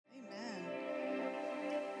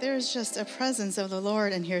There's just a presence of the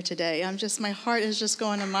Lord in here today. My heart is just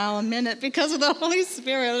going a mile a minute because of the Holy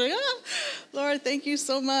Spirit. I'm like, oh, Lord, thank you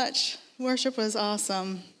so much. Worship was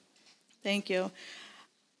awesome. Thank you.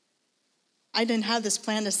 I didn't have this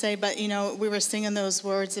plan to say, but, we were singing those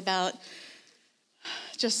words about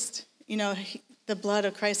just, the blood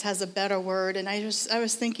of Christ has a better word. And I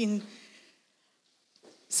was thinking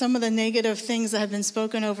some of the negative things that have been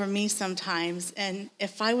spoken over me sometimes. And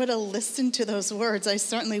if I would have listened to those words, I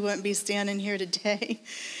certainly wouldn't be standing here today.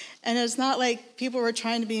 And it's not like people were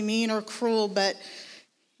trying to be mean or cruel, but,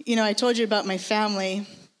 I told you about my family.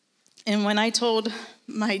 And when I told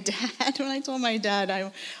my dad,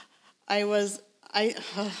 I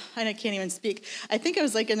can't even speak. I think I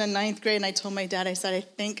was like in the 9th grade, and I told my dad, I said, I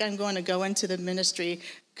think I'm going to go into the ministry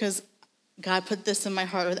because God put this in my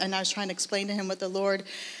heart. And I was trying to explain to him what the Lord,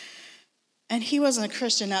 and he wasn't a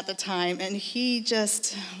Christian at the time, and he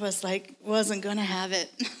just was like, wasn't going to have it.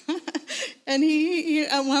 And he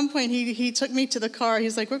at one point, he took me to the car.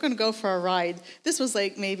 He's like, we're going to go for a ride. This was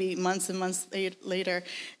like maybe months and months later.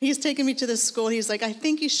 He's taking me to the school. He's like, I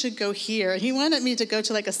think you should go here. And he wanted me to go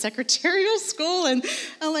to like a secretarial school. And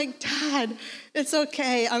I'm like, Dad, it's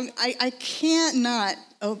okay. I cannot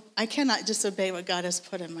disobey what God has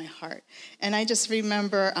put in my heart. And I just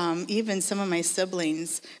remember even some of my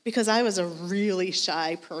siblings, because I was a really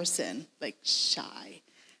shy person, like shy.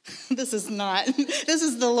 This is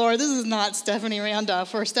the Lord. This is not Stephanie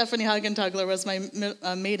Randolph, or Stephanie Hugentugler was my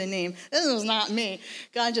maiden name. This was not me.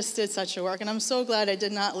 God just did such a work, and I'm so glad I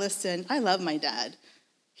did not listen. I love my dad.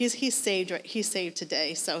 He's saved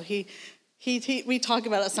today. So we talk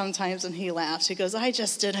about it sometimes, and he laughs. He goes, I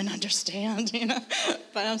just didn't understand,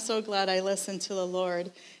 But I'm so glad I listened to the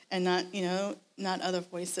Lord and not other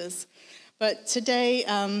voices. But today,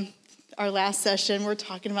 our last session, we're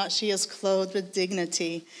talking about she is clothed with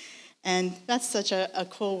dignity. And that's such a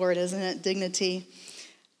cool word, isn't it? Dignity.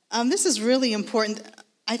 This is really important.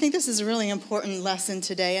 I think this is a really important lesson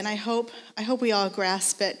today, and I hope we all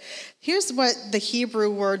grasp it. Here's what the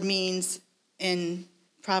Hebrew word means in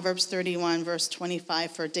Proverbs 31, verse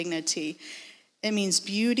 25 for dignity. It means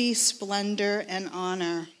beauty, splendor, and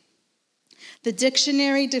honor. The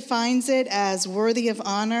dictionary defines it as worthy of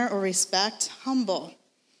honor or respect, humble.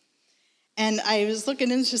 And I was looking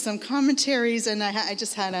into some commentaries, and I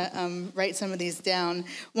just had to write some of these down.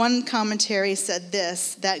 One commentary said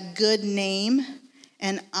this, that good name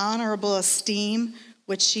and honorable esteem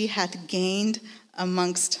which she hath gained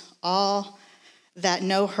amongst all that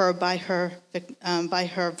know her by her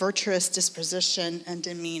virtuous disposition and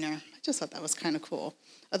demeanor. I just thought that was kind of cool.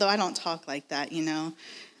 Although I don't talk like that,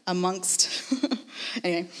 amongst.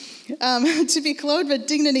 Anyway, to be clothed with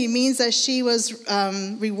dignity means that she was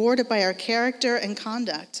rewarded by her character and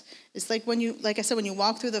conduct. It's like like I said, when you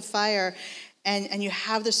walk through the fire and you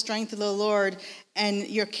have the strength of the Lord and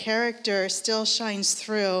your character still shines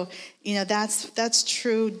through, that's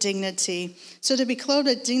true dignity. So to be clothed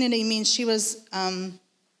with dignity means she was,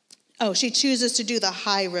 she chooses to do the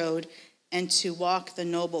high road and to walk the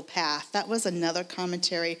noble path. That was another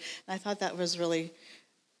commentary. And I thought that was really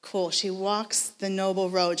cool. She walks the noble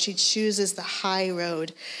road. She chooses the high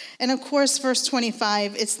road. And of course, verse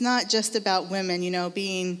 25, it's not just about women,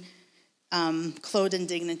 being clothed in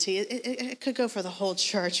dignity. It could go for the whole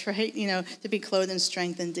church, right? To be clothed in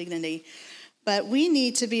strength and dignity. But we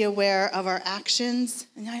need to be aware of our actions.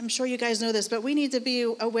 And I'm sure you guys know this, but we need to be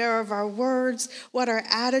aware of our words, what our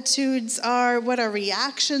attitudes are, what our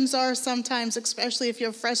reactions are sometimes, especially if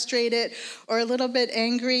you're frustrated or a little bit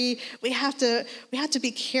angry. We have to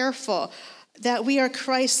be careful that we are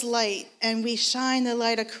Christ's light and we shine the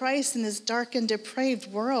light of Christ in this dark and depraved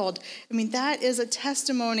world. I mean, that is a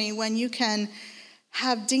testimony when you can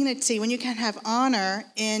have dignity, when you can have honor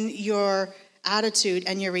in your attitude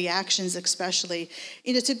and your reactions especially.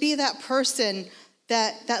 To be that person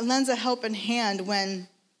that lends a helping hand when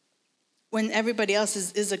everybody else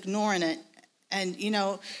is ignoring it. And,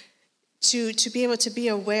 to be able to be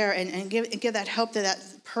aware and give that help to that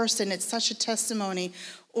person, it's such a testimony.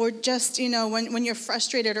 Or just, when you're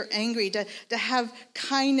frustrated or angry, to have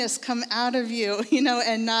kindness come out of you,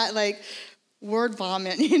 and not like word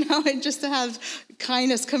vomit, and just to have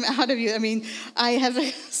kindness come out of you. I mean, I have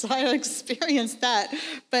experienced that,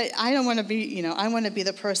 but I don't want to be, I want to be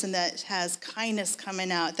the person that has kindness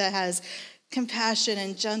coming out, that has compassion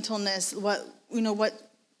and gentleness,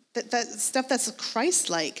 that stuff that's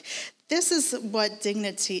Christ-like. This is what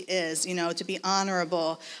dignity is, to be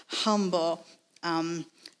honorable, humble.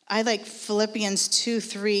 I like Philippians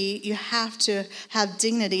 2:3. You have to have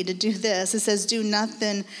dignity to do this. It says, do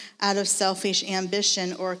nothing out of selfish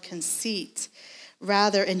ambition or conceit,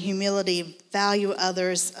 Rather, in humility, value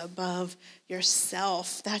others above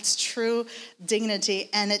yourself. That's true dignity,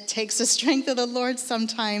 and it takes the strength of the Lord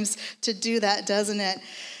sometimes to do that, doesn't it?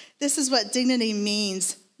 This is what dignity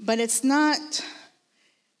means, but it's not,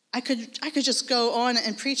 I could just go on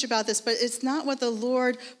and preach about this, but it's not what the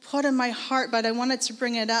Lord put in my heart, but I wanted to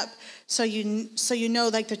bring it up so you know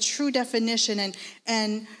like the true definition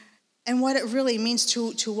and what it really means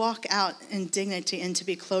to walk out in dignity and to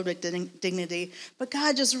be clothed with dignity. But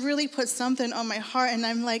God just really put something on my heart, and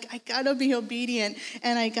I'm like, I gotta be obedient,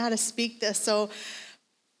 and I gotta speak this. So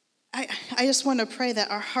I just want to pray that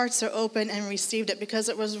our hearts are open and received it, because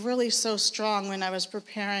it was really so strong when I was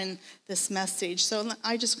preparing this message. So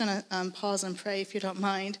I'm just going to pause and pray, if you don't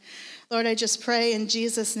mind. Lord, I just pray in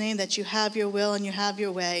Jesus' name that you have your will and you have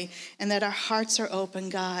your way, and that our hearts are open,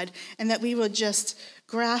 God, and that we will just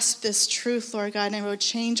grasp this truth, Lord God, and it will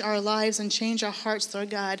change our lives and change our hearts, Lord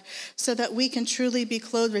God, so that we can truly be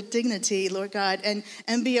clothed with dignity, Lord God, and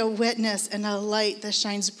be a witness and a light that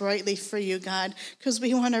shines brightly for you, God, because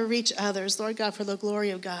we want to reach others, Lord God, for the glory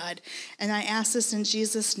of God. And I ask this in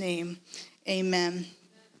Jesus' name, amen.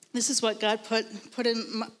 This is what God put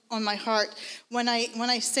on my heart. When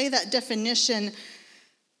I say that definition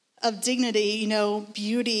of dignity,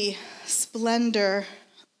 beauty, splendor,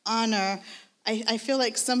 honor, I feel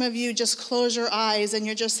like some of you just close your eyes and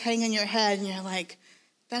you're just hanging your head and you're like,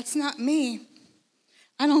 that's not me.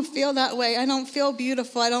 I don't feel that way. I don't feel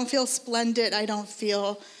beautiful. I don't feel splendid. I don't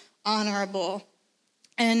feel honorable.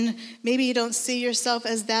 And maybe you don't see yourself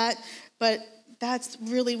as that, but that's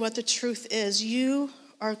really what the truth is. You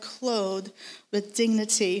are clothed with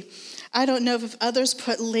dignity. I don't know if others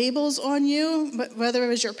put labels on you, but whether it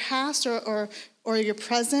was your past or your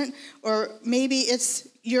present, or maybe it's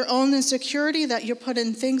your own insecurity that you're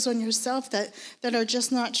putting things on yourself that are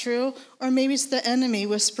just not true, or maybe it's the enemy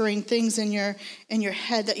whispering things in your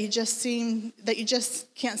head that you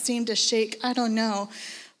just can't seem to shake. I don't know.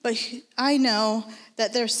 But I know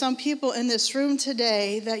that there's some people in this room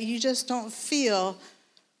today that you just don't feel,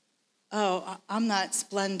 oh, I'm not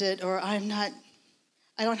splendid, or I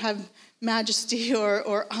don't have majesty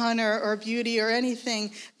or honor or beauty or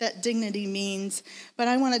anything that dignity means. But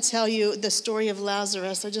I want to tell you the story of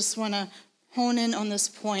Lazarus. I just want to hone in on this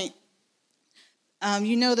point.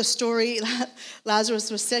 You know the story. Lazarus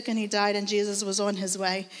was sick and he died, and Jesus was on his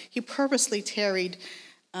way. He purposely tarried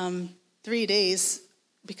 3 days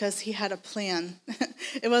because he had a plan.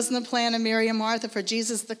 It wasn't a plan of Mary and Martha for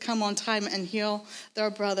Jesus to come on time and heal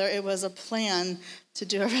their brother. It was a plan to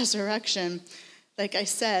do a resurrection. Like I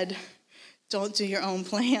said, don't do your own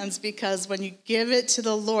plans, because when you give it to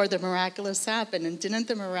the Lord, the miraculous happen. And didn't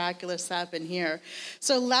the miraculous happen here?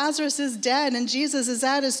 So Lazarus is dead, and Jesus is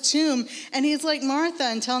at his tomb, and he's like Martha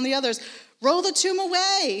and telling the others, roll the tomb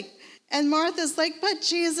away. And Martha's like, but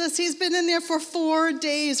Jesus, he's been in there for 4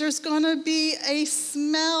 days. There's going to be a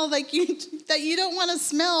smell that you don't want to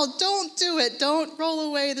smell. Don't do it. Don't roll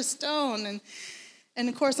away the stone. And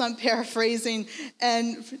of course, I'm paraphrasing.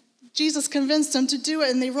 And Jesus convinced them to do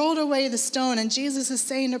it, and they rolled away the stone. And Jesus is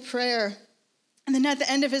saying a prayer. And then at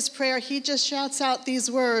the end of his prayer, he just shouts out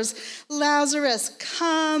these words, Lazarus,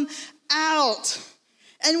 come out.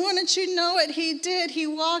 And wouldn't you know it, he did. He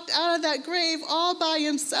walked out of that grave all by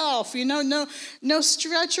himself. No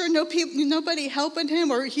stretcher, nobody helping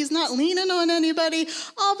him, or he's not leaning on anybody.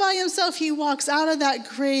 All by himself, he walks out of that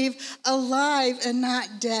grave alive and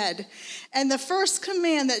not dead. And the first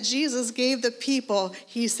command that Jesus gave the people,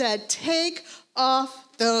 he said, take off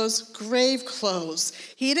those grave clothes.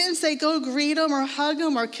 He didn't say go greet them or hug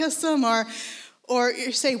them or kiss them or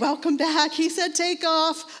say, welcome back. He said, take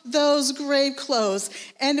off those grave clothes.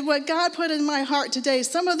 And what God put in my heart today,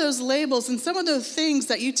 some of those labels and some of those things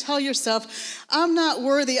that you tell yourself, I'm not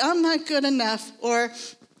worthy, I'm not good enough, or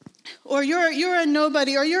you're a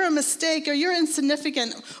nobody, or you're a mistake, or you're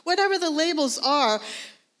insignificant, whatever the labels are,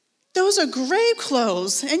 those are grave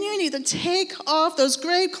clothes, and you need to take off those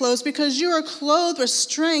grave clothes because you are clothed with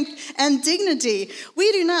strength and dignity. We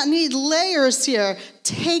do not need layers here.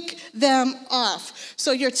 Take them off.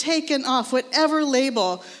 So you're taking off whatever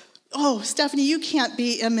label. Oh, Stephanie, you can't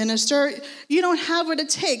be a minister. You don't have what it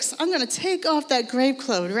takes. I'm going to take off that grave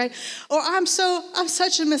clothes, right? Or I'm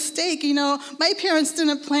such a mistake. My parents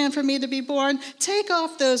didn't plan for me to be born. Take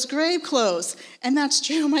off those grave clothes. And that's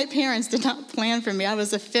true. My parents did not plan for me. I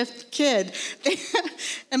was the 5th kid.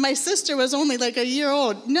 And my sister was only like a year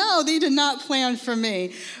old. No, they did not plan for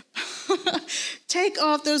me. Take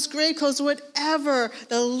off those grave clothes, whatever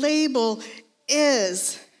the label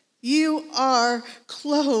is. You are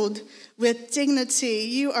clothed with dignity.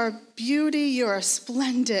 You are beauty. You are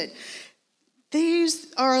splendid.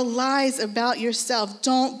 These are lies about yourself.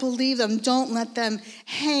 Don't believe them. Don't let them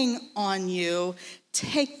hang on you.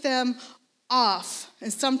 Take them off.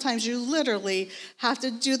 And sometimes you literally have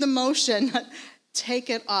to do the motion. Take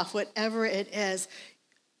it off, whatever it is.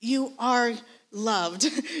 You are loved.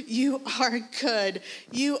 You are good.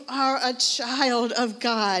 You are a child of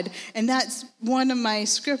God. And that's one of my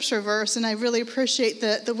scripture verse, and I really appreciate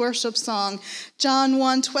the worship song. John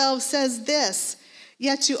 1:12 says this,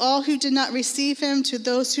 "Yet to all who did not receive him, to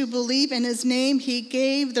those who believe in his name, he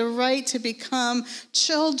gave the right to become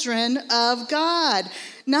children of God.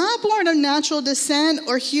 Not born of natural descent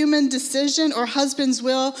or human decision or husband's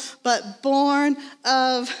will, but born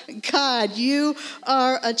of God." You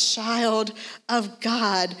are a child of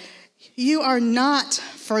God. You are not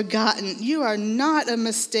forgotten. You are not a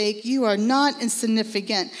mistake. You are not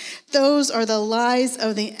insignificant. Those are the lies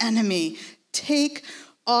of the enemy. Take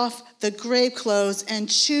off the grave clothes and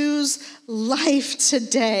choose life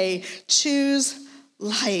today. Choose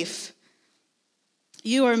life.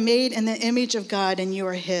 You are made in the image of God, and you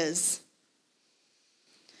are his.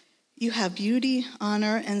 You have beauty,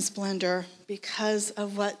 honor, and splendor because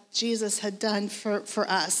of what Jesus had done for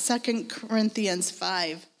us. 2 Corinthians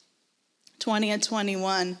 5:20 and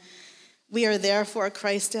 21. We are therefore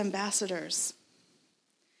Christ's ambassadors.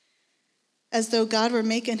 As though God were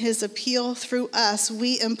making his appeal through us,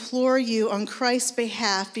 we implore you on Christ's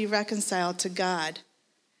behalf, be reconciled to God.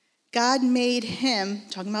 God made him,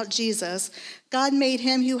 talking about Jesus, God made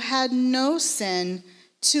him who had no sin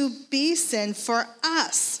to be sin for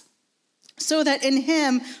us, so that in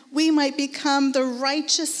him we might become the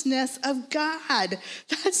righteousness of God.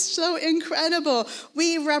 That's so incredible.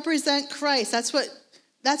 We represent Christ. That's what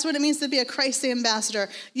it means to be a Christ ambassador.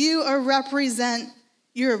 You're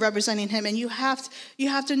representing him, and you have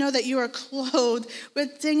to know that you are clothed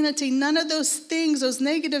with dignity. None of those things, those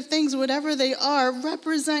negative things, whatever they are,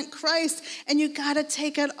 represent Christ, and you got to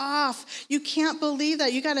take it off. You can't believe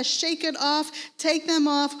that. You got to shake it off, take them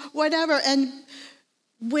off, whatever, and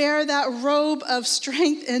wear that robe of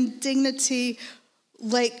strength and dignity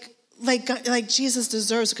like Jesus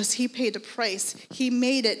deserves, because he paid the price. He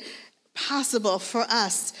made it possible for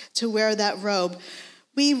us to wear that robe.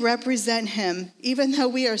 We represent him. Even though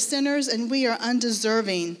we are sinners and we are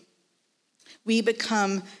undeserving, we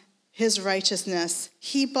become his righteousness.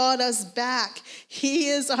 He bought us back. He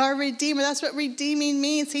is our Redeemer. That's what redeeming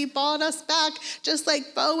means. He bought us back, just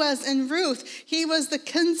like Boaz and Ruth. He was the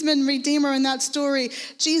kinsman redeemer in that story.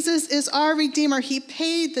 Jesus is our Redeemer. He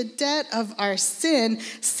paid the debt of our sin,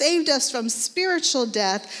 saved us from spiritual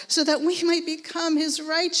death, so that we might become his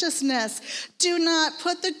righteousness.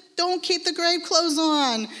 Don't keep the grave clothes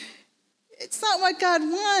on. It's not what God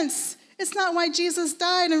wants. It's not why Jesus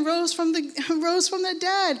died and rose from the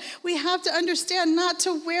dead. We have to understand not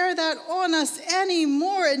to wear that on us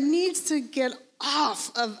anymore. It needs to get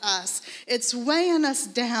off of us. It's weighing us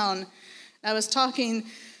down. I was talking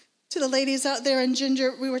to the ladies out there in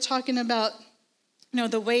Ginger. We were talking about,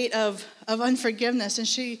 the weight of unforgiveness, and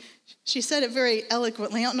she said it very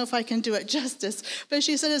eloquently. I don't know if I can do it justice, but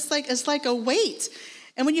she said it's like a weight.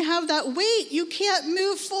 And when you have that weight, you can't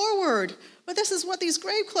move forward. But this is what these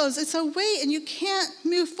grave clothes, it's a weight, and you can't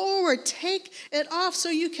move forward. Take it off so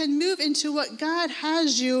you can move into what God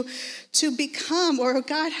has you to become, or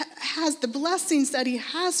God has the blessings that he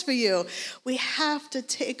has for you. We have to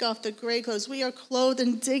take off the grave clothes. We are clothed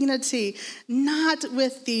in dignity, not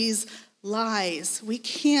with these lies. We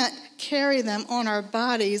can't carry them on our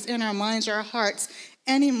bodies, in our minds, our hearts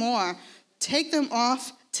anymore. Take them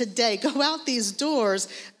off today. Go out these doors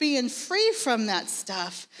being free from that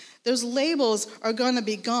stuff. Those labels are going to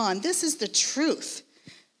be gone. This is the truth.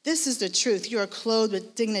 This is the truth. You are clothed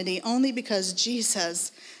with dignity only because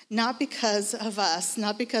Jesus, not because of us,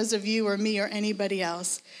 not because of you or me or anybody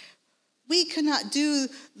else. We could not do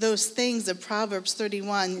those things of Proverbs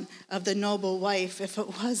 31 of the noble wife if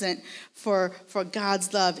it wasn't for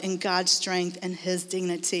God's love and God's strength and his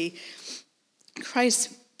dignity. Christ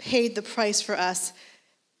paid the price for us.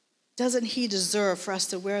 Doesn't he deserve for us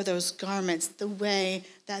to wear those garments the way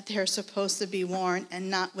that they're supposed to be worn, and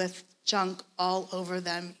not with junk all over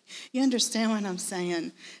them? You understand what I'm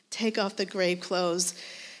saying? Take off the grave clothes.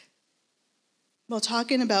 Well,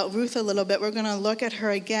 talking about Ruth a little bit, we're going to look at her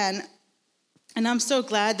again. And I'm so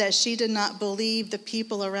glad that she did not believe the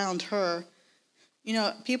people around her.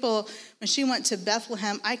 People, when she went to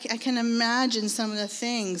Bethlehem, I can imagine some of the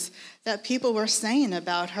things that people were saying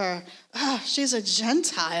about her. Oh, she's a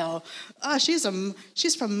Gentile. Oh,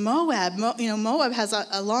 she's from Moab. Moab has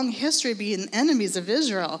a long history of being enemies of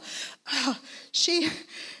Israel. Oh, she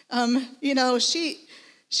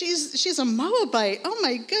she's a Moabite. Oh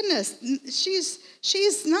my goodness.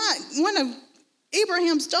 She's not one of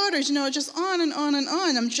Abraham's daughters, just on and on and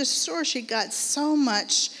on. I'm just sure she got so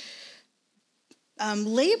much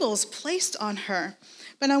labels placed on her.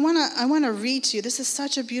 But I want to read to you. This is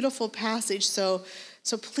such a beautiful passage, so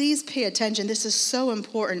please pay attention. This is so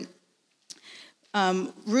important.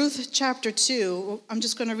 Ruth chapter 2, I'm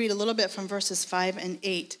just going to read a little bit from verses 5 and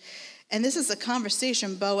 8. And this is a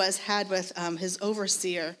conversation Boaz had with his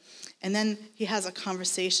overseer. And then he has a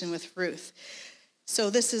conversation with Ruth. So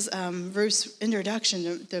this is Ruth's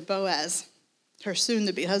introduction to Boaz, her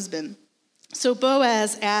soon-to-be husband. So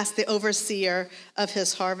Boaz asked the overseer of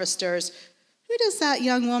his harvesters, "Who does that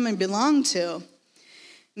young woman belong to?"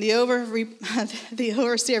 The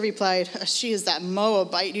overseer replied, "She is that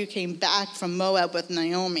Moabite who came back from Moab with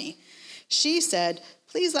Naomi." She said,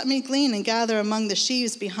 "Please let me glean and gather among the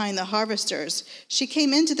sheaves behind the harvesters." She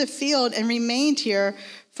came into the field and remained here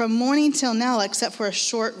from morning till now, except for a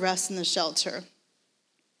short rest in the shelter.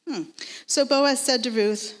 So Boaz said to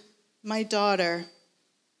Ruth, "My daughter,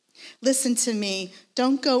 listen to me.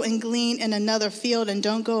 Don't go and glean in another field, and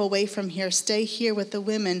don't go away from here. Stay here with the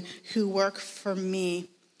women who work for me."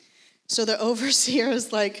 So the overseer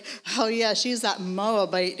is like, "Oh yeah, she's that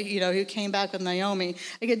Moabite, who came back with Naomi."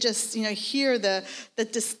 I could just, hear the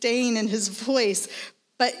disdain in his voice.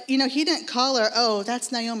 But, he didn't call her, "Oh,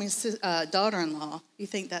 that's Naomi's daughter-in-law." You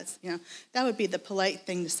think that's, that would be the polite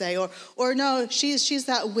thing to say. Or no, she's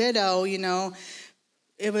that widow,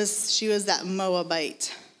 she was that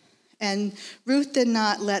Moabite. And Ruth did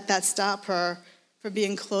not let that stop her for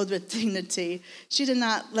being clothed with dignity. She did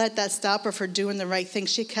not let that stop her for doing the right thing.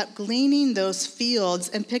 She kept gleaning those fields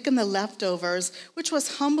and picking the leftovers, which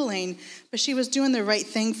was humbling, but she was doing the right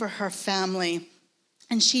thing for her family.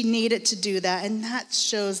 And she needed to do that, and that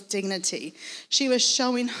shows dignity. She was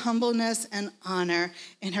showing humbleness and honor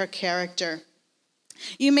in her character.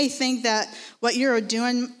 You may think that what you're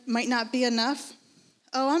doing might not be enough.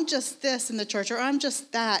 "Oh, I'm just this in the church," or "I'm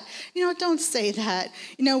just that." Don't say that.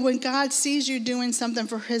 When God sees you doing something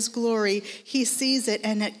for his glory, he sees it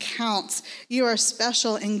and it counts. You are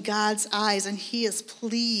special in God's eyes, and he is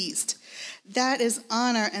pleased. That is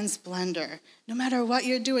honor and splendor. No matter what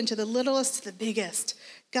you're doing, to the littlest to the biggest,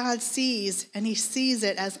 God sees, and he sees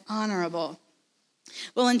it as honorable.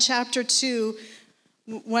 Well, in chapter 2,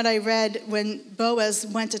 what I read when Boaz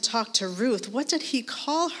went to talk to Ruth, what did he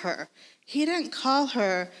call her? He didn't call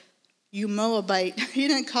her, "You Moabite." He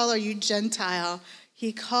didn't call her, "You Gentile."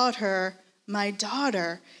 He called her, "My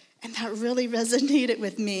daughter." And that really resonated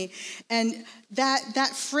with me. And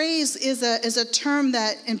that phrase is a term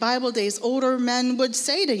that in Bible days older men would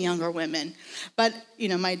say to younger women. But,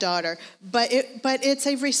 "My daughter." But it's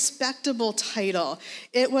a respectable title.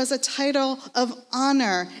 It was a title of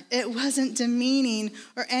honor. It wasn't demeaning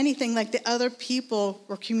or anything like the other people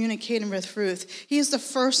were communicating with Ruth. He is the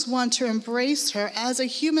first one to embrace her as a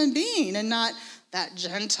human being and not that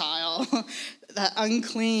Gentile, that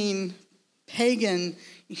unclean pagan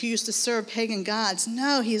who used to serve pagan gods.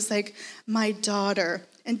 No, he's like, "My daughter."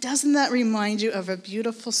 And doesn't that remind you of a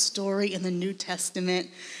beautiful story in the New Testament?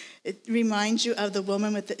 It reminds you of the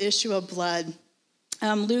woman with the issue of blood.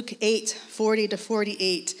 Luke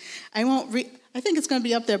 8:40-48. I think it's going to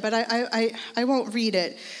be up there, but I won't read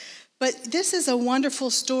it. But this is a wonderful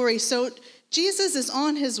story. So Jesus is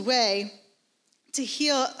on his way to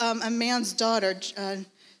heal a man's daughter,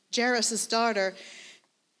 Jairus' daughter.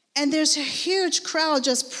 And there's a huge crowd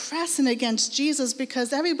just pressing against Jesus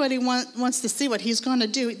because everybody wants to see what he's going to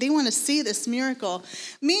do. They want to see this miracle.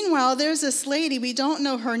 Meanwhile, there's this lady, we don't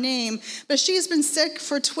know her name, but she's been sick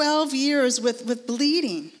for 12 years with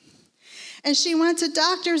bleeding. And she went to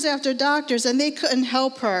doctors after doctors, and they couldn't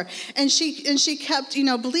help her. And she kept,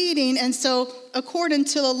 bleeding. And so according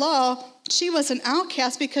to the law, she was an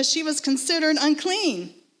outcast because she was considered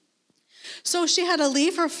unclean. So she had to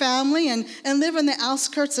leave her family and live in the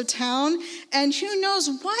outskirts of town. And who knows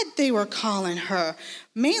what they were calling her.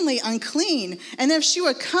 Mainly unclean. And if she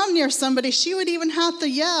would come near somebody, she would even have to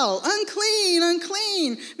yell, "Unclean,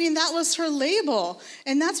 unclean." I mean, that was her label.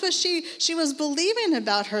 And that's what she was believing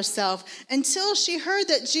about herself until she heard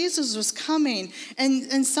that Jesus was coming.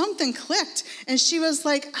 And something clicked. And she was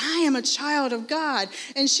like, "I am a child of God."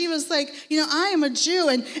 And she was like, "I am a Jew,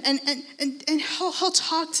 and he'll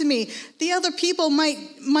talk to me. The other people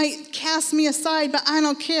might cast me aside, but I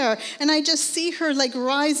don't care." And I just see her like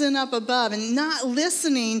rising up above and not listening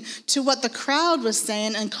listening to what the crowd was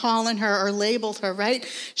saying and calling her or labeled her, right?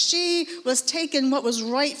 She was taking what was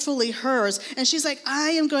rightfully hers, and she's like,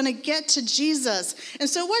 I am going to get to Jesus. And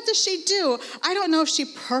so what does she do? I don't know if she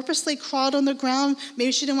purposely crawled on the ground.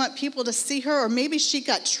 Maybe she didn't want people to see her, or maybe she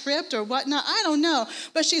got tripped or whatnot. I don't know.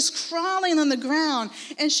 But she's crawling on the ground,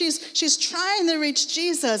 and she's trying to reach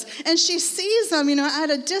Jesus, and she sees him, at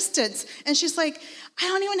a distance, and she's like, I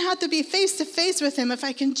don't even have to be face to face with him. If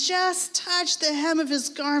I can just touch the hem of his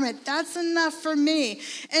garment, that's enough for me.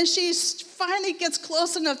 And she finally gets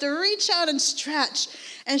close enough to reach out and stretch,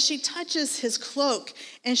 and she touches his cloak,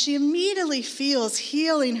 and she immediately feels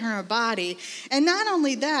healing her body. And not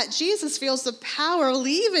only that, Jesus feels the power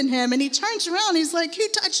leaving him, and he turns around, he's like, who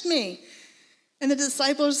touched me? And the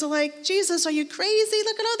disciples are like, Jesus, are you crazy?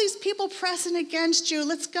 Look at all these people pressing against you.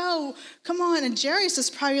 Let's go. Come on. And Jairus is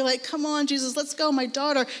probably like, come on, Jesus, let's go. My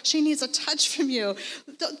daughter, she needs a touch from you.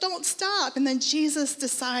 Don't stop. And then Jesus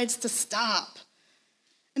decides to stop.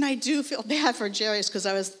 And I do feel bad for Jairus, because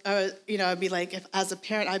I'd be like, if as a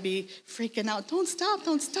parent, I'd be freaking out. Don't stop.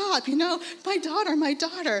 My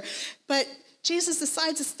daughter. But Jesus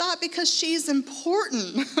decides to stop because she's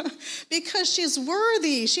important, because she's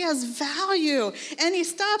worthy, she has value. And he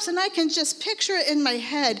stops, and I can just picture it in my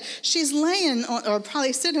head. She's laying or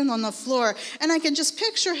probably sitting on the floor, and I can just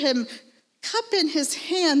picture him cupping his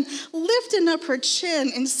hand, lifting up her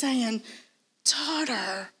chin and saying,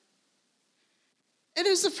 daughter. It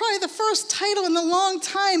was probably the first title in a long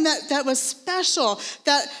time that was special,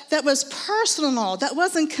 that was personal, that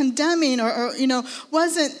wasn't condemning or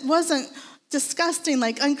wasn't disgusting,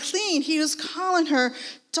 like unclean. He was calling her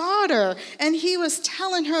daughter, and he was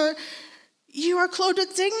telling her, you are clothed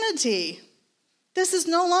with dignity. This is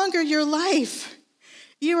no longer your life.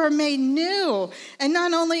 You are made new. And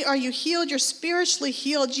not only are you healed, you're spiritually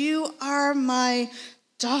healed. You are my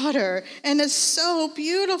daughter. And it's so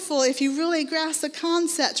beautiful if you really grasp the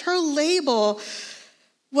concept. Her label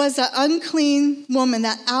was that unclean woman,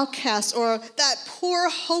 that outcast, or that poor,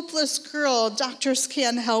 hopeless girl. Doctors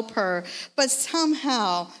can't help her. But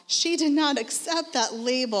somehow she did not accept that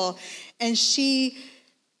label, and she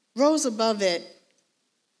rose above it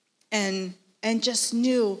and just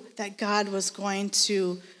knew that God was going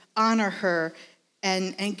to honor her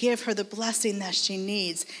and give her the blessing that she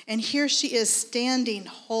needs. And here she is standing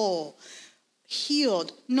whole,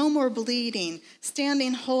 healed, no more bleeding,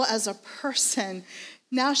 standing whole as a person.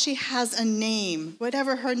 Now she has a name,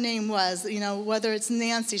 whatever her name was, whether it's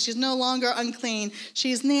Nancy. She's no longer unclean.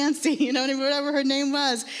 She's Nancy, whatever her name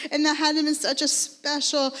was. And that had been such a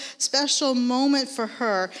special, special moment for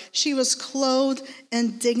her. She was clothed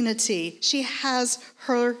in dignity. She has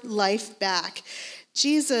her life back.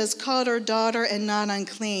 Jesus called her daughter and not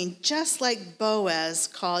unclean, just like Boaz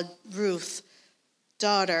called Ruth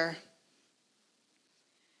daughter.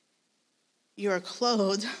 You are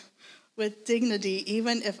clothed with dignity,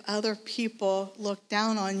 even if other people look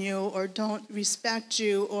down on you or don't respect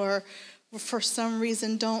you or for some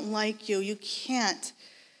reason don't like you. You can't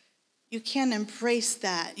embrace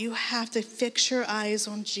that. You have to fix your eyes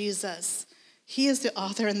on Jesus. He is the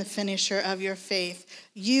author and the finisher of your faith.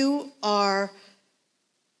 You are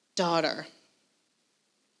daughter.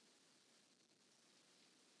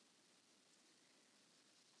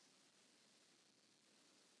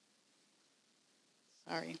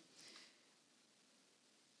 Sorry.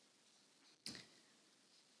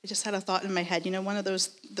 I just had a thought in my head. One of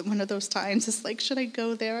those times. It's like, should I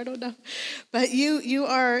go there? I don't know. But you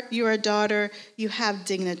are a daughter. You have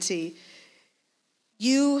dignity.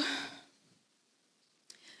 You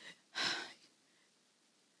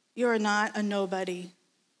are not a nobody.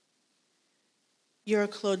 You are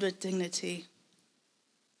clothed with dignity.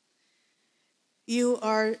 You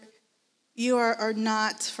are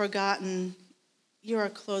not forgotten. You are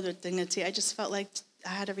clothed with dignity. I just felt like I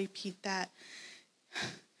had to repeat that.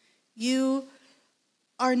 You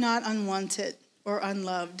are not unwanted or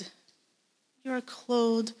unloved. You are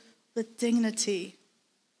clothed with dignity.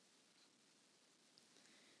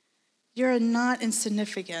 You are not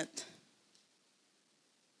insignificant.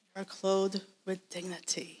 You are clothed with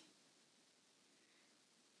dignity.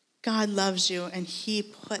 God loves you, and he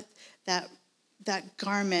put that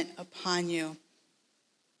garment upon you.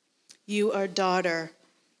 You are daughter.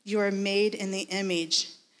 You are made in the image.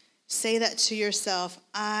 Say that to yourself.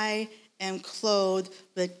 I am clothed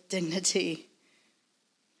with dignity.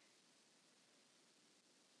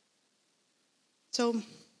 So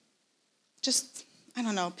just,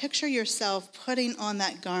 picture yourself putting on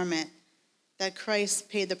that garment that Christ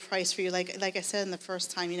paid the price for you. Like I said in the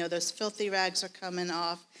first time, those filthy rags are coming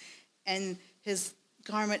off, and his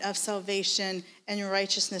garment of salvation and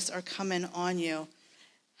righteousness are coming on you.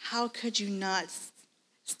 how could you not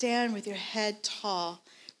stand with your head tall?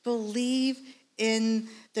 Believe in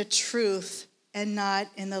the truth and not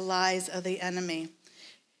in the lies of the enemy.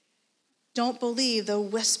 Don't believe the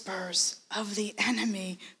whispers of the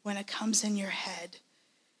enemy when it comes in your head.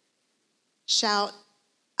 Shout,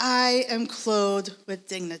 I am clothed with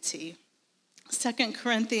dignity. 2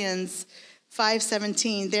 Corinthians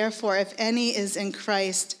 5:17, therefore, if any is in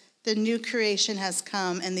Christ, the new creation has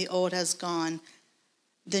come and the old has gone.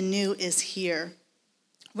 The new is here.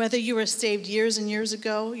 Whether you were saved years and years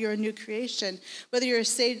ago, you're a new creation. Whether you were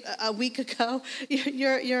saved a week ago,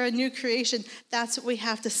 you're a new creation. That's what we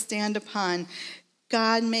have to stand upon.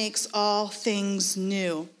 God makes all things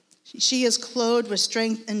new. She is clothed with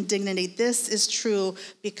strength and dignity. This is true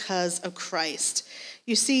because of Christ.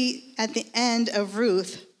 You see, at the end of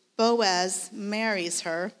Ruth, Boaz marries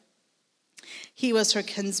her. He was her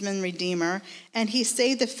kinsman redeemer, and he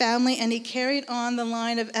saved the family, and he carried on the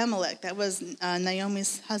line of Elimelech. That was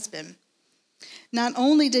Naomi's husband. Not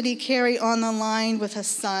only did he carry on the line with a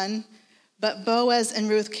son, but Boaz and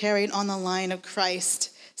Ruth carried on the line of Christ.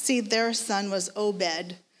 See, their son was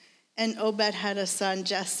Obed, and Obed had a son,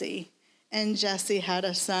 Jesse, and Jesse had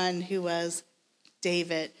a son who was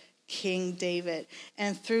David, King David.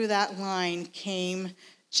 And through that line came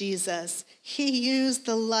Jesus. He used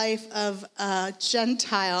the life of a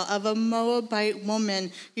Gentile, of a Moabite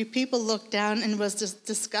woman who people looked down and was just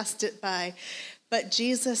disgusted by. But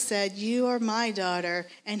Jesus said, you are my daughter,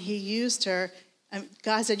 and he used her.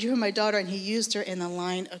 God said, you are my daughter, and he used her in the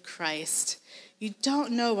line of Christ. You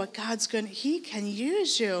don't know what God's going to, he can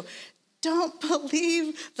use you. Don't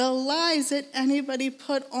believe the lies that anybody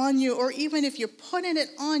put on you, or even if you're putting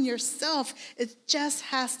it on yourself, it just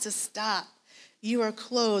has to stop. You are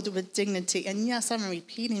clothed with dignity. And yes, I'm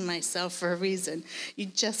repeating myself for a reason. You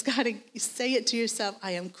just got to say it to yourself.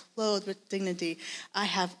 I am clothed with dignity. I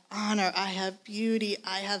have honor. I have beauty.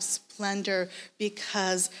 I have splendor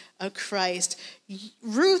because of Christ.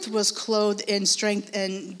 Ruth was clothed in strength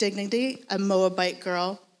and dignity, a Moabite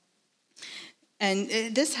girl. And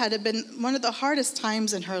this had been one of the hardest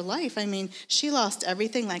times in her life. I mean, she lost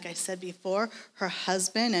everything, like I said before, her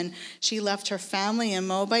husband, and she left her family in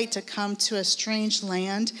Moabite to come to a strange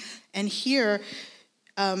land. And here,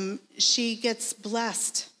 she gets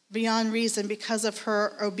blessed beyond reason because of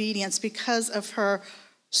her obedience, because of her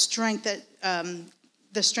strength,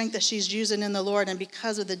 the strength that she's using in the Lord, and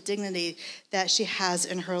because of the dignity that she has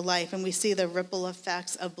in her life. And we see the ripple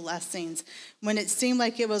effects of blessings. When it seemed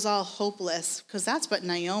like it was all hopeless, because that's what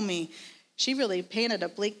Naomi, she really painted a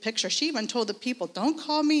bleak picture. She even told the people, don't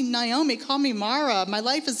call me Naomi, call me Mara. My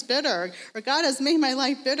life is bitter, or God has made my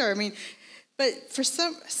life bitter. I mean, but for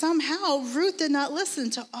somehow, Ruth did not listen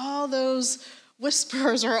to all those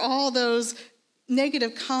whispers or all those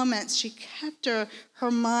negative comments. She kept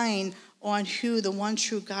her mind on who the one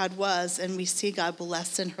true God was, and we see God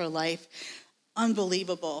bless in her life.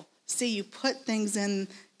 Unbelievable. See, you put things in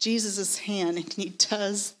Jesus' hand, and he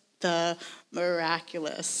does the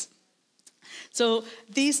miraculous. So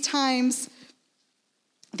these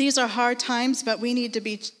are hard times, but we need to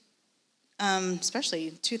be,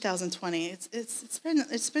 especially 2020.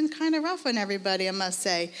 It's been kind of rough on everybody, I must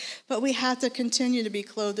say. But we have to continue to be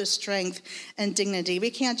clothed with strength and dignity.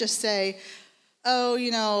 We can't just say,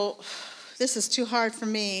 oh, this is too hard for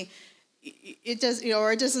me. It does,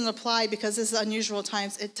 or it doesn't apply because this is unusual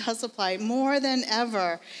times. It does apply more than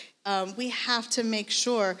ever. We have to make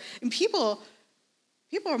sure. And people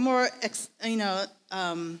are more,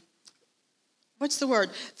 what's the word?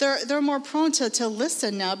 They're more prone to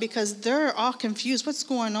listen now because they're all confused. What's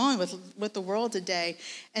going on with the world today?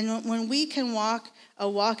 And when we can walk a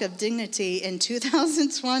walk of dignity in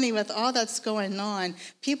 2020 with all that's going on,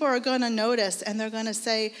 people are going to notice and they're going to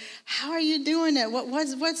say, how are you doing it?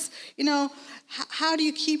 How do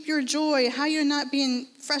you keep your joy? How you're not being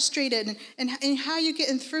frustrated, and how you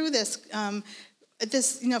getting through this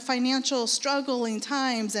financial struggling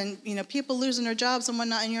times, and people losing their jobs and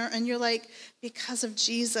whatnot, and you're like, because of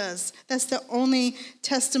Jesus. That's the only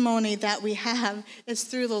testimony that we have is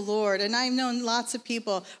through the Lord. And I've known lots of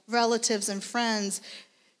people, relatives and friends,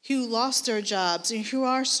 who lost their jobs and who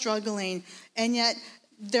are struggling, and yet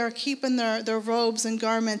they're keeping their robes and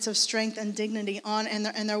garments of strength and dignity on, and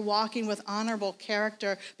they're walking with honorable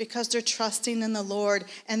character because they're trusting in the Lord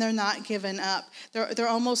and they're not giving up. They're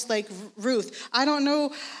almost like Ruth. I don't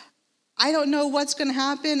know what's going to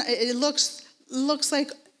happen. It looks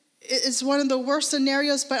like it's one of the worst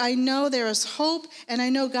scenarios, but I know there is hope, and I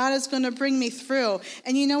know God is going to bring me through.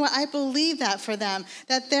 And you know what? I believe that for them,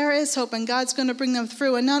 that there is hope, and God's going to bring them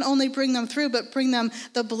through, and not only bring them through, but bring them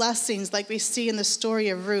the blessings like we see in the story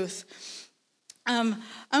of Ruth. I'm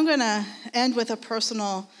going to end with a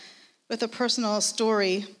personal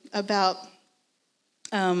story about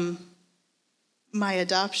my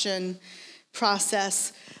adoption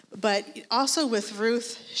process, but also with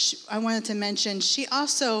Ruth. I wanted to mention she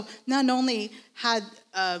also not only had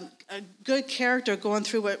a good character going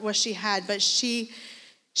through what she had, but she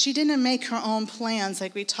didn't make her own plans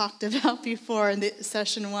like we talked about before in the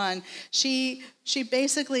session 1. She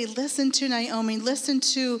basically listened to Naomi, listened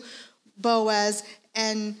to Boaz,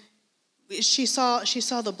 and she saw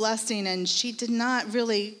the blessing, and she did not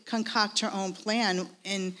really concoct her own plan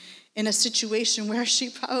in a situation where she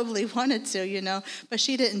probably wanted to, but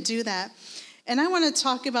she didn't do that. And I want to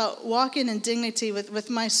talk about walking in dignity with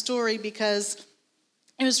my story, because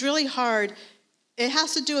it was really hard. It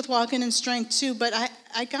has to do with walking in strength too, but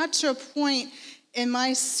I got to a point in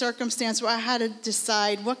my circumstance where I had to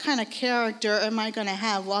decide what kind of character am I going to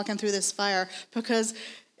have walking through this fire, because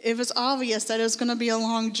it was obvious that it was going to be a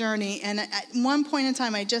long journey. And at one point in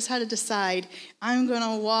time, I just had to decide, I'm going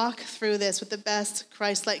to walk through this with the best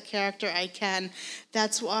Christ-like character I can.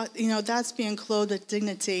 That's being clothed with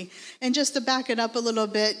dignity. And just to back it up a little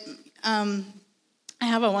bit, I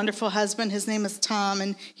have a wonderful husband. His name is Tom,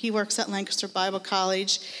 and he works at Lancaster Bible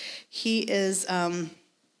College. He is, my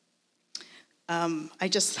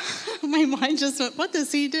mind just went, what does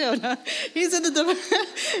he do? He's in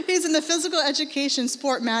the physical education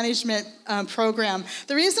sport management program.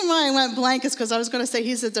 The reason why I went blank is because I was going to say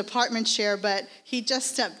he's a department chair, but he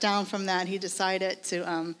just stepped down from that. He decided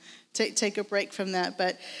to take a break from that.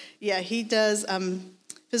 But yeah, he does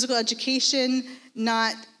physical education,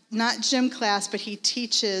 not gym class, but he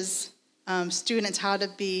teaches students how to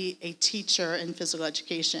be a teacher in physical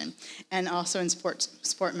education and also in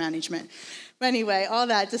sport management. But anyway, all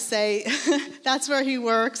that to say, that's where he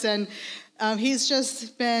works, and he's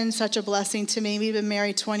just been such a blessing to me. We've been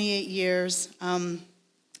married 28 years.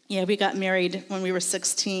 We got married when we were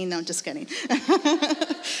 16. No, I'm just kidding.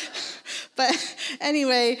 But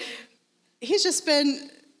anyway, he's just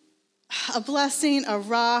been a blessing, a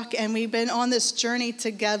rock, and we've been on this journey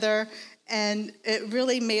together, and it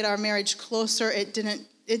really made our marriage closer. It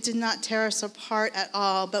did not tear us apart at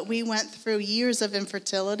all, but we went through years of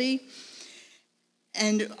infertility.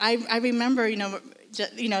 And I remember,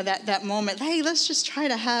 that moment. Hey, let's try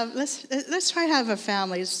to have a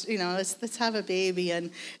family. Let's have a baby. And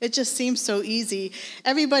it just seemed so easy.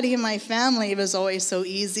 Everybody in my family was always so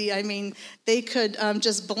easy. I mean, they could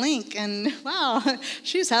just blink and wow,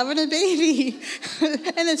 she's having a baby,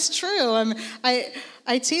 and it's true. I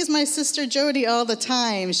tease my sister Jody all the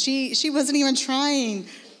time. She wasn't even trying.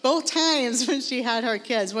 Both times when she had her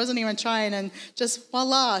kids, wasn't even trying, and just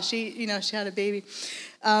voila, she had a baby.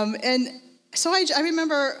 And so I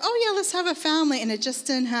remember, let's have a family, and it just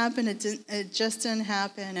didn't happen. It just didn't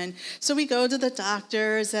happen. And so we go to the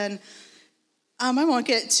doctors, and I won't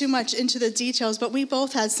get too much into the details, but we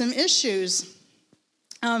both had some issues.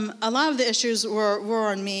 A lot of the issues were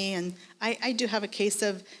on me, and I do have a case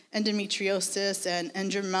of endometriosis and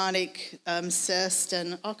endermatic cyst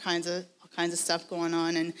and all kinds of stuff going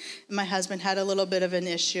on, and my husband had a little bit of an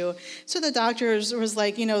issue. So the doctors was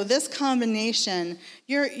like, this combination,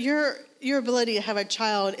 your ability to have a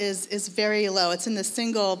child is very low. It's in the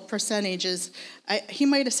single percentages. He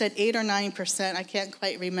might have said 8 or 9%. I can't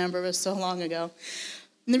quite remember. It was so long ago.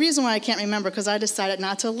 And the reason why I can't remember, because I decided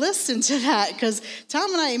not to listen to that, because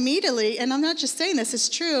Tom and I immediately, and I'm not just saying this, it's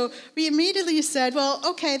true, we immediately said, well,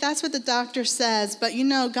 okay, that's what the doctor says, but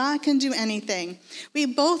God can do anything. We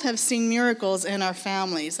both have seen miracles in our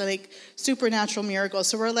families, like supernatural miracles.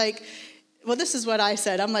 So we're like, well, this is what I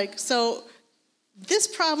said. I'm like, so this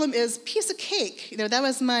problem is piece of cake. That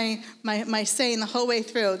was my saying the whole way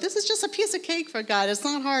through. This is just a piece of cake for God. It's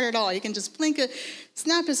not hard at all. You can just blink it,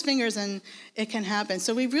 snap his fingers, and it can happen.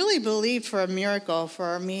 So we really believed for a miracle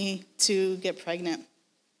for me to get pregnant.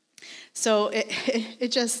 So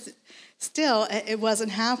it just still, it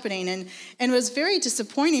wasn't happening. And it was very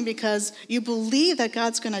disappointing, because you believe that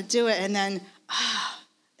God's going to do it, and then,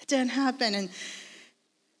 it didn't happen.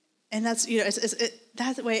 And that's,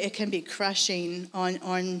 that way it can be crushing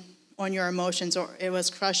on your emotions, or it was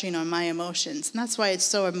crushing on my emotions. And that's why it's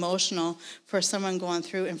so emotional for someone going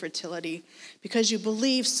through infertility, because you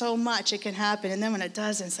believe so much it can happen, and then when it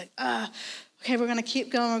doesn't, it's like, okay, we're going to keep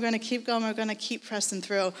going, we're going to keep going, we're going to keep pressing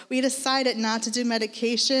through. We decided not to do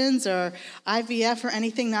medications or IVF or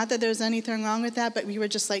anything, not that there's anything wrong with that, but we were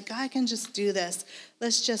just like, God can just do this.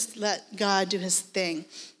 Let's just let God do his thing.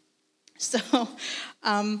 So,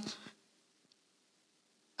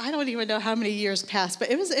 I don't even know how many years passed, but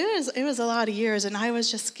it was a lot of years, and I was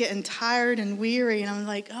just getting tired and weary, and I'm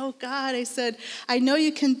like, oh God, I said, I know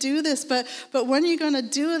you can do this, but when are you going to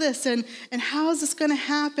do this, and how is this going to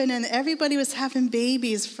happen? And everybody was having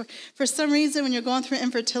babies. For some reason, when you're going through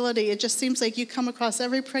infertility, it just seems like you come across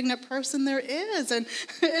every pregnant person there is, and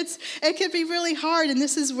it can be really hard. And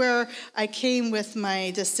this is where I came with my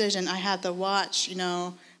decision. I had to watch,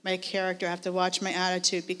 my character. I have to watch my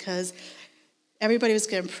attitude, because everybody was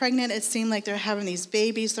getting pregnant. It seemed like they're having these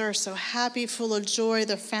babies. They're so happy, full of joy.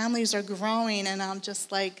 Their families are growing, and I'm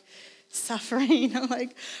just like suffering. I'm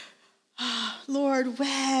like, oh, Lord,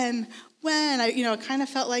 when? I kind of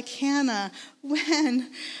felt like Hannah. When?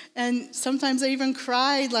 And sometimes I even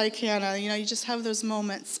cried like Hannah. You just have those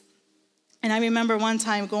moments. And I remember one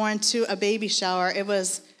time going to a baby shower. It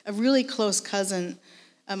was a really close cousin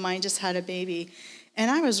of mine just had a baby. And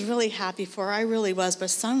I was really happy for her. I really was. But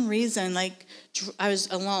some reason, I was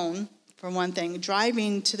alone, for one thing.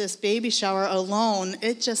 Driving to this baby shower alone,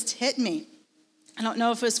 it just hit me. I don't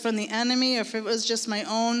know if it was from the enemy or if it was just my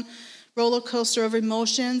own roller coaster of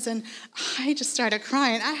emotions. And I just started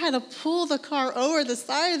crying. I had to pull the car over the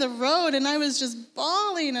side of the road, and I was just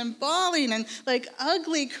bawling and like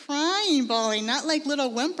ugly crying bawling, not like little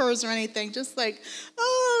whimpers or anything, just like,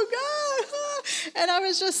 oh God. And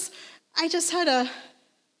I just had to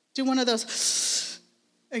do one of those,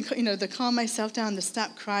 and to calm myself down, to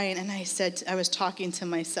stop crying. And I was talking to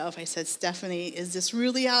myself. I said, Stephanie, is this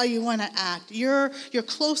really how you want to act? Your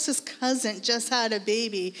closest cousin just had a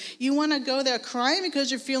baby. You want to go there crying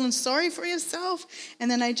because you're feeling sorry for yourself?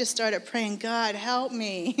 And then I just started praying, God, help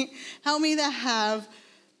me. Help me to have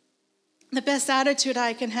the best attitude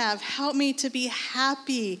I can have. Help me to be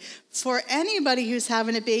happy for anybody who's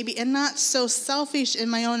having a baby and not so selfish in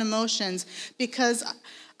my own emotions, because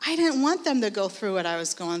I didn't want them to go through what I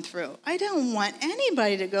was going through. I didn't want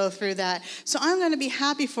anybody to go through that. So I'm going to be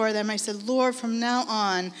happy for them. I said, Lord, from now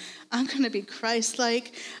on, I'm going to be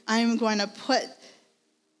Christ-like. I'm going to put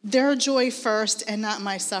their joy first and not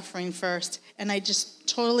my suffering first. And I just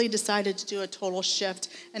totally decided to do a total shift.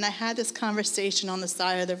 And I had this conversation on the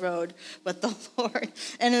side of the road with the Lord.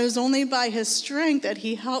 And it was only by His strength that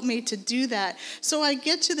He helped me to do that. So I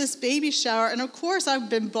get to this baby shower, and of course I've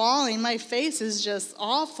been bawling. My face is just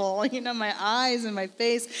awful, my eyes and my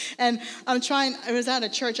face. And I was at a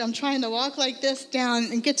church, I'm trying to walk like this down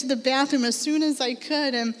and get to the bathroom as soon as I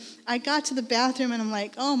could. And I got to the bathroom, and I'm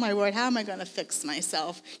like, oh my word, how am I going to fix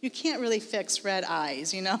myself? You can't really fix red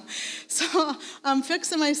eyes, So I'm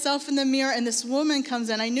fixing myself in the mirror, and this woman comes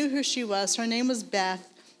in. I knew who she was. Her name was Beth.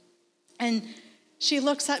 And she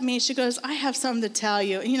looks at me. She goes, I have something to tell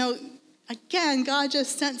you. Again, God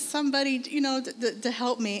just sent somebody, to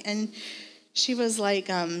help me. And she was like,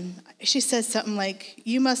 she said something like,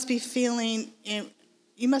 you must be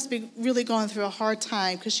really going through a hard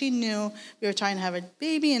time, because she knew we were trying to have a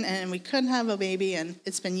baby and we couldn't have a baby, and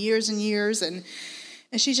it's been years and years. And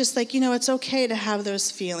she's just like, it's okay to have those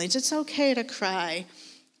feelings. It's okay to cry.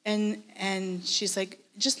 And she's like,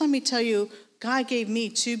 just let me tell you, God gave me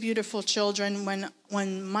 2 beautiful children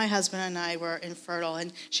when my husband and I were infertile.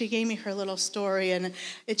 And she gave me her little story, and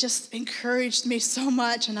it just encouraged me so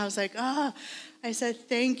much. And I was like, I said,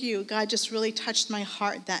 thank you. God just really touched my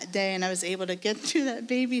heart that day, and I was able to get through that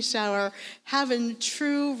baby shower having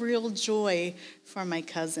true, real joy for my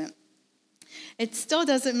cousin. It still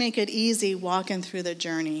doesn't make it easy walking through the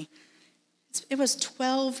journey. It was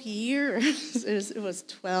 12 years. It was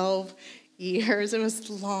 12 years. It was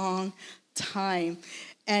a long time.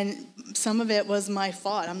 And some of it was my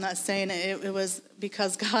fault. I'm not saying it was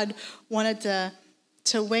because God wanted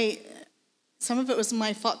to wait. Some of it was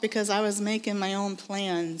my fault because I was making my own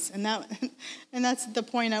plans. And that's the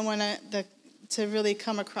point I want to really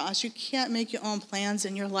come across. You can't make your own plans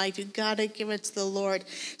in your life. You got to give it to the Lord.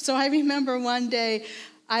 So I remember one day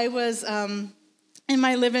I was in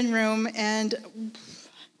my living room, and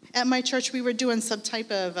at my church we were doing some type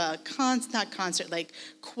of like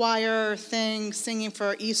choir thing, singing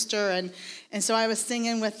for Easter, and so I was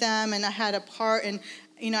singing with them, and I had a part, and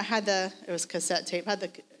I had it was cassette tape. I had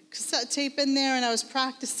the cassette tape in there, and I was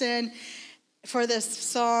practicing for this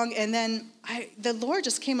song, and then the Lord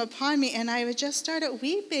just came upon me, and I just started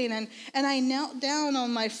weeping, and I knelt down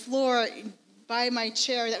on my floor by my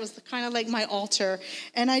chair that was kind of like my altar,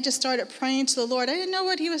 and I just started praying to the Lord. I didn't know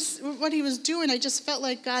what he was doing. I just felt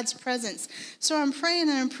like God's presence. So I'm praying,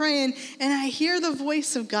 and I hear the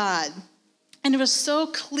voice of God, and it was so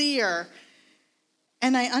clear,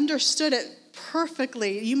 and I understood it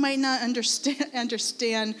perfectly. You might not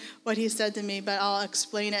understand what he said to me, but I'll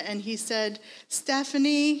explain it. And he said,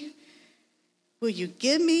 Stephanie, will you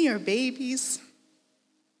give me your babies?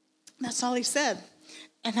 That's all he said.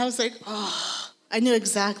 And I was like, oh, I knew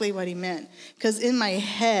exactly what he meant. Because in my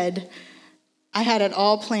head, I had it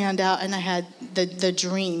all planned out, and I had the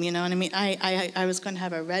dream, you know what I mean? I was going to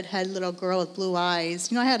have a redhead little girl with blue eyes.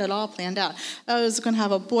 You know, I had it all planned out. I was going to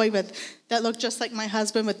have a boy that looked just like my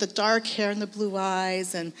husband with the dark hair and the blue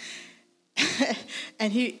eyes. And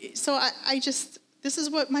this is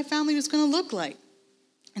what my family was going to look like.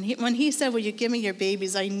 And when he said, will you give me your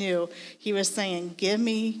babies, I knew he was saying, give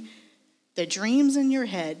me the dreams in your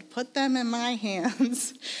head, put them in my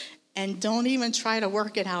hands, and don't even try to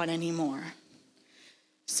work it out anymore.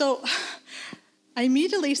 So I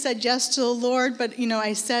immediately said yes to the Lord, but,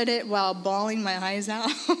 I said it while bawling my eyes out.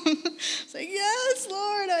 It's like, yes,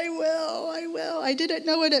 Lord, I will. I didn't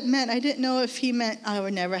know what it meant. I didn't know if he meant I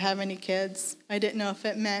would never have any kids. I didn't know if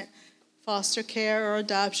it meant foster care or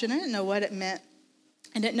adoption. I didn't know what it meant.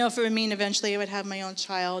 I didn't know if it would mean eventually I would have my own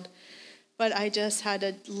child. But I just had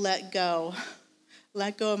to let go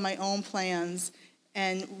of my own plans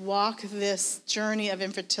and walk this journey of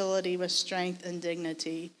infertility with strength and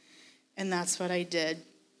dignity. And that's what I did.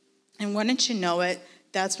 And wouldn't you know it,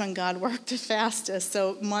 that's when God worked the fastest.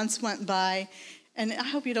 So months went by, and I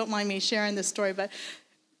hope you don't mind me sharing this story, but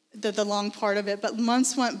the long part of it, but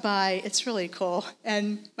months went by. It's really cool.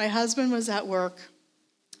 And my husband was at work.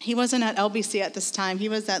 He wasn't at LBC at this time. He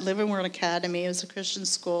was at Living Word Academy. It was a Christian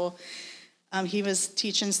school. He was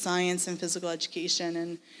teaching science and physical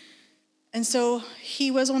education. And so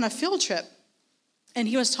he was on a field trip, and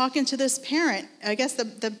he was talking to this parent. I guess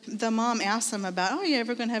the mom asked him about, are you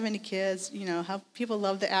ever going to have any kids? You know, how people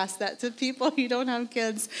love to ask that to people who don't have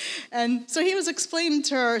kids. And so he was explaining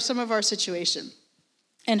to her some of our situation.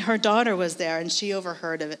 And her daughter was there, and she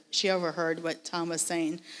overheard of it. She overheard what Tom was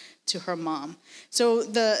saying to her mom. So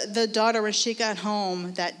the daughter, when she got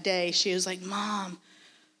home that day, she was like, Mom,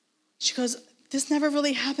 she goes, this never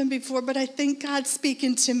really happened before, but I think God's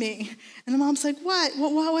speaking to me. And the mom's like, what?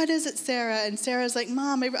 What is it, Sarah? And Sarah's like,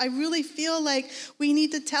 Mom, I really feel like we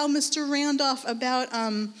need to tell Mr. Randolph about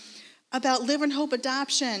Live and Hope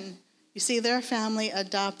Adoption. You see, their family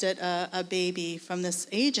adopted a baby from this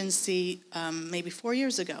agency maybe 4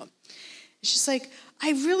 years ago. She's like,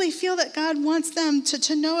 I really feel that God wants them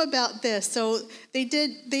to know about this. So they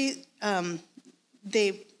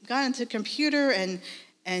got into the computer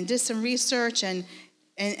and did some research, and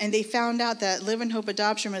they found out that Live and Hope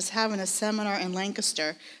Adoption was having a seminar in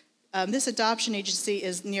Lancaster. This adoption agency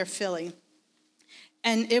is near Philly.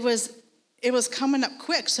 And it was coming up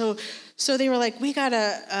quick. So they were like, we got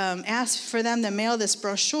to ask for them to mail this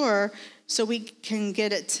brochure so we can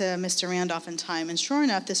get it to Mr. Randolph in time. And sure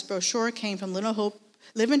enough, this brochure came from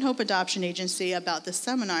Live and Hope Adoption Agency about this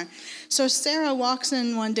seminar. So Sarah walks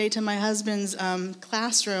in one day to my husband's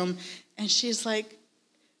classroom, and she's like,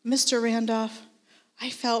 Mr. Randolph, I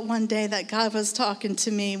felt one day that God was talking to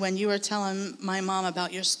me when you were telling my mom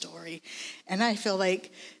about your story. And I feel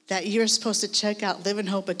like that you're supposed to check out Live and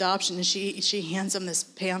Hope Adoption. And she hands him this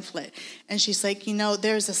pamphlet. And she's like,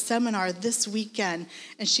 there's a seminar this weekend.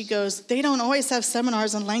 And she goes, they don't always have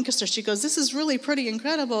seminars in Lancaster. She goes, this is really pretty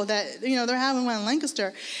incredible that, they're having one in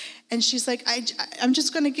Lancaster. And she's like, I'm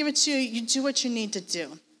just going to give it to you. You do what you need to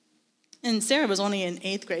do. And Sarah was only in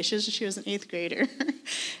 8th grade. She was an 8th grader.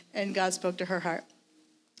 And God spoke to her heart.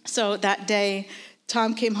 So that day,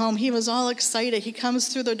 Tom came home. He was all excited. He comes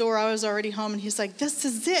through the door. I was already home. And he's like, this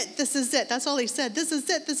is it. This is it. That's all he said. This is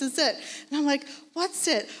it. This is it. And I'm like, what's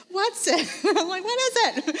it? What's it? I'm like, what is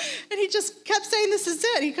it? And he just kept saying, this is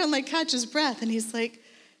it. He couldn't catch his breath. And he's like,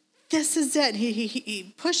 this is it.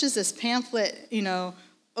 He pushes this pamphlet,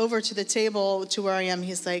 over to the table to where I am.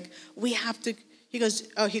 He's like, we have to. He goes,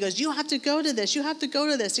 you have to go to this. You have to go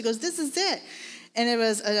to this. He goes, this is it. And it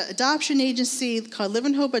was an adoption agency called Live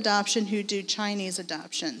and Hope Adoption who do Chinese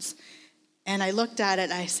adoptions. And I looked at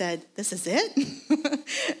it and I said, this is it?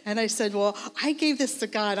 And I said, well, I gave this to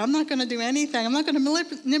God. I'm not going to do anything. I'm not going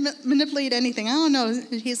to manipulate anything. I don't know.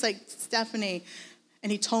 And he's like, Stephanie.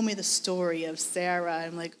 And he told me the story of Sarah.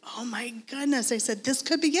 I'm like, oh my goodness. I said, this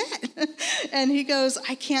could be it. And he goes,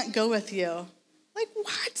 I can't go with you. Like,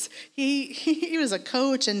 what? He was a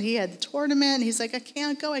coach, and he had the tournament, and he's like, I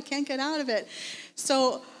can't go. I can't get out of it.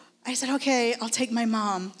 So I said, okay, I'll take my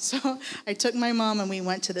mom. So I took my mom, and we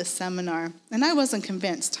went to this seminar. And I wasn't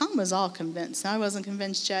convinced. Tom was all convinced. I wasn't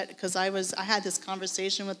convinced yet because I had this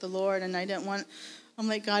conversation with the Lord, and I'm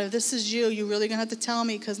like, God, if this is you're really going to have to tell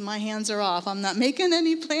me because my hands are off. I'm not making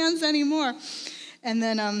any plans anymore. And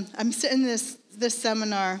then I'm sitting in this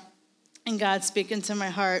seminar, and God's speaking to my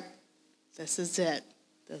heart. This is it.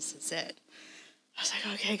 This is it. I was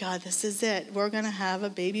like, okay, God, this is it. We're going to have a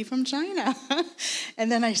baby from China.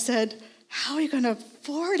 And then I said, how are you going to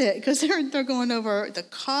afford it? Because they're going over the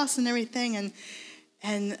cost and everything.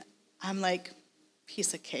 And I'm like,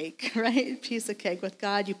 piece of cake, right? Piece of cake. With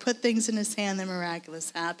God, you put things in his hand, the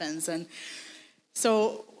miraculous happens. And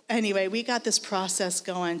so anyway, we got this process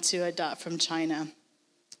going to adopt from China.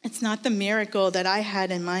 It's not the miracle that I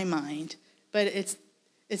had in my mind, but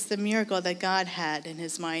it's the miracle that God had in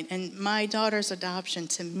his mind. And my daughter's adoption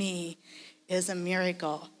to me is a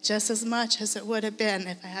miracle, just as much as it would have been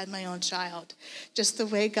if I had my own child. Just the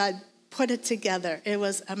way God put it together, it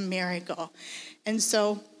was a miracle. And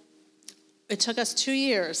so it took us 2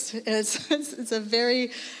 years. It's a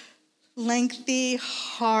very lengthy,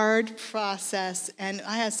 hard process. And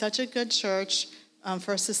I had such a good church,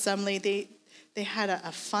 First Assembly. They had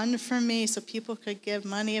a fund for me so people could give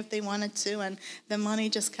money if they wanted to, and the money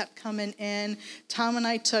just kept coming in. Tom and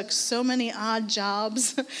I took so many odd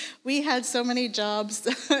jobs. We had so many jobs.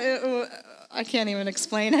 I can't even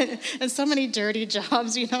explain it. And so many dirty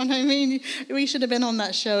jobs, you know what I mean? We should have been on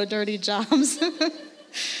that show, Dirty Jobs.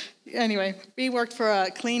 Anyway, we worked for a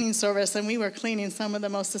cleaning service, and we were cleaning some of the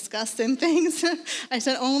most disgusting things. I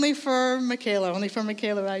said, only for Michaela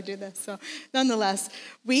would I do this. So nonetheless,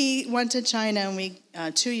 we went to China,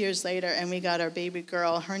 and 2 years later, and we got our baby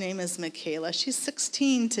girl. Her name is Michaela. She's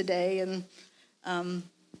 16 today, and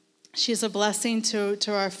she's a blessing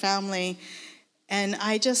to our family. And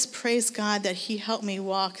I just praise God that he helped me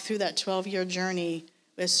walk through that 12-year journey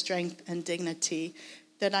with strength and dignity,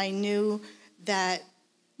 that I knew that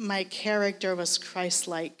my character was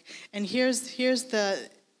Christ-like. And here's the,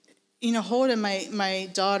 holding my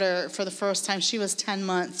daughter for the first time, she was 10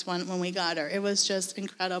 months when we got her. It was just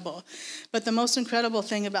incredible. But the most incredible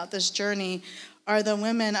thing about this journey are the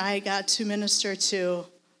women I got to minister to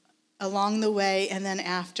along the way and then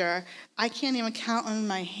after. I can't even count on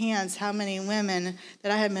my hands how many women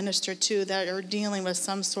that I have ministered to that are dealing with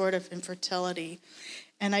some sort of infertility.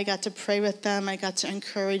 And I got to pray with them. I got to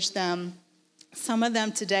encourage them. Some of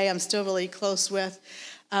them today I'm still really close with.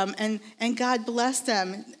 And God blessed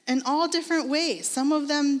them in all different ways. Some of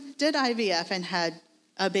them did IVF and had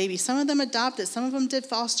a baby. Some of them adopted. Some of them did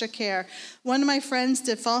foster care. One of my friends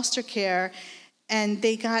did foster care, and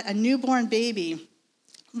they got a newborn baby.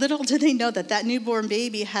 Little did they know that newborn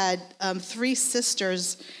baby had 3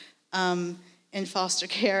 sisters in foster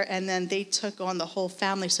care, and then they took on the whole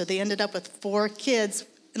family. So they ended up with 4 kids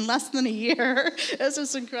in less than a year. It's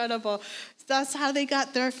just incredible. That's how they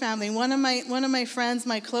got their family. One of my friends,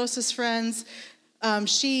 my closest friends,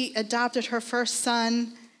 she adopted her first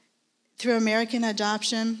son through American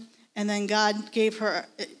adoption, and then God gave her.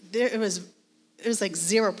 It was like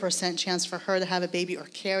 0% chance for her to have a baby or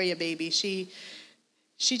carry a baby. She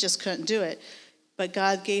just couldn't do it. But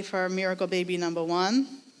God gave her miracle baby number 1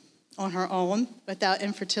 on her own without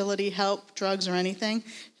infertility help, drugs, or anything.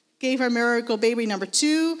 Gave her miracle baby number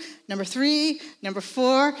 2, number 3, number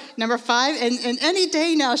 4, number 5, and any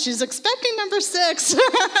day now she's expecting number 6.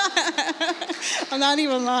 I'm not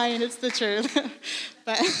even lying, it's the truth.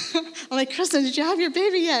 But I'm like, Kristen, did you have your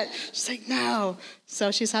baby yet? She's like, no.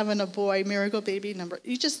 So she's having a boy, miracle baby number.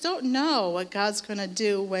 You just don't know what God's going to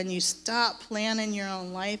do when you stop planning your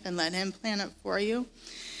own life and let him plan it for you.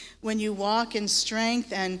 When you walk in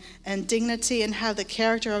strength and dignity and have the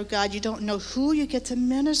character of God, you don't know who you get to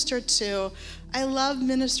minister to. I love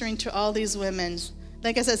ministering to all these women.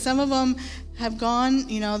 Like I said, some of them have gone,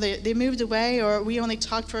 they moved away, or we only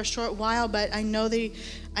talked for a short while, but I know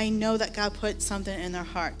that God put something in their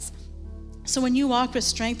hearts. So when you walk with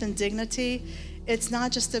strength and dignity, it's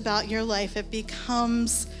not just about your life. It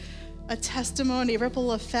becomes a testimony, a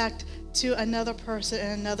ripple effect to another person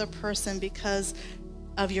and another person because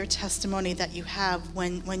of your testimony that you have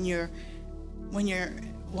when you're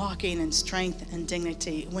walking in strength and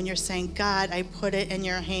dignity, when you're saying, God, I put it in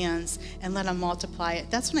your hands and let him multiply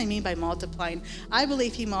it. That's what I mean by multiplying. I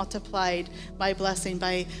believe he multiplied my blessing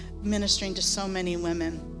by ministering to so many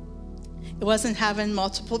women. It wasn't having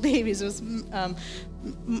multiple babies, it was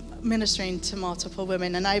ministering to multiple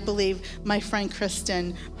women. And I believe my friend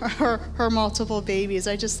Kristen, her multiple babies,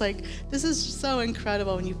 I just like, this is so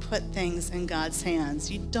incredible when you put things in God's hands.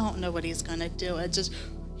 You don't know what he's going to do.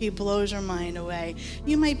 He blows your mind away.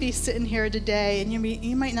 You might be sitting here today and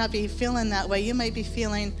you might not be feeling that way. You might be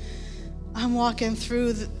feeling, I'm walking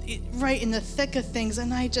through right in the thick of things,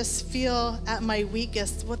 and I just feel at my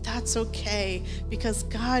weakest. Well, that's okay, because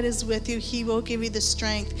God is with you. He will give you the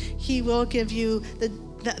strength. He will give you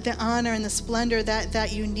the honor and the splendor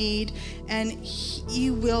that you need, and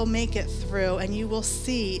you will make it through, and you will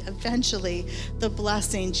see eventually the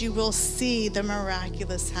blessings. You will see the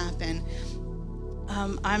miraculous happen.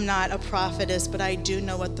 I'm not a prophetess, but I do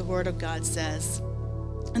know what the Word of God says.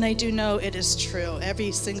 And I do know it is true,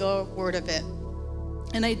 every single word of it.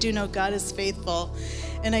 And I do know God is faithful.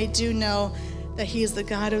 And I do know that he is the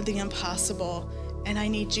God of the impossible. And I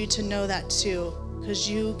need you to know that too, because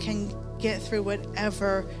you can get through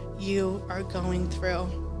whatever you are going through.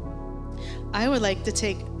 I would like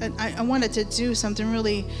to I wanted to do something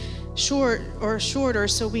really shorter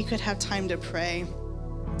so we could have time to pray.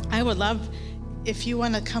 I would love if you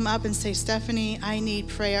want to come up and say, Stephanie, I need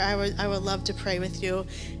prayer. I would love to pray with you,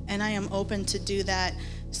 and I am open to do that.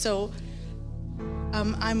 So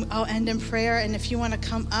I'll end in prayer, and if you want to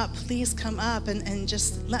come up, please come up and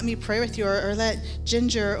just let me pray with you, or let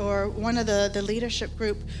Ginger or one of the leadership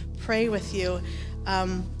group pray with you.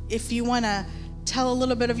 If you want to tell a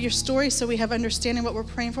little bit of your story so we have understanding what we're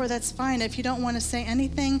praying for, that's fine. If you don't want to say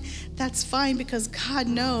anything, that's fine, because God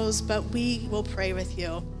knows, but we will pray with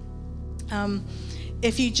you.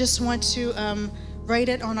 If you just want to write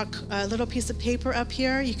it on a little piece of paper up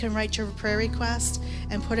here, you can write your prayer request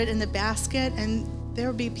and put it in the basket, and there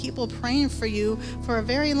will be people praying for you for a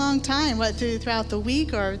very long time, throughout the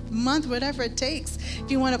week or month, whatever it takes. If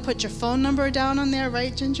you want to put your phone number down on there,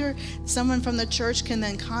 right, Ginger? Someone from the church can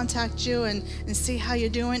then contact you and see how you're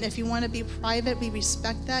doing. If you want to be private, we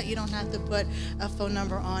respect that. You don't have to put a phone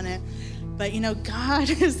number on it. But God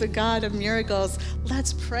is the God of miracles.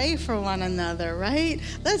 Let's pray for one another, right?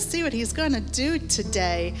 Let's see what he's going to do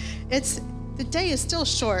today. The day is still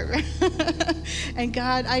short, right? And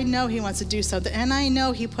God, I know he wants to do something. And I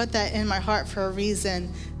know he put that in my heart for a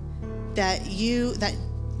reason, that you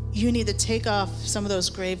need to take off some of those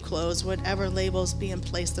grave clothes, whatever labels being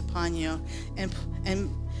placed upon you, and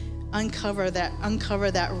uncover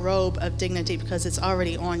that robe of dignity, because it's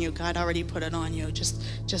already on you. God already put it on you.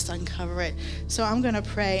 Just uncover it. So I'm going to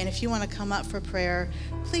pray, and if you want to come up for prayer,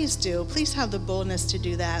 please do. Please have the boldness to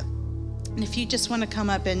do that. And if you just want to come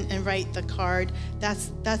up and write the card,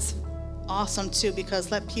 that's awesome too, because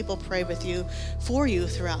let people pray with you, for you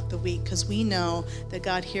throughout the week, because we know that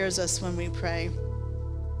God hears us when we pray.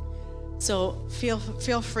 So feel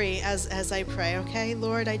free as I pray, okay?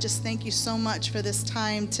 Lord, I just thank you so much for this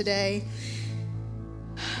time today.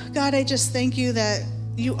 God, I just thank you that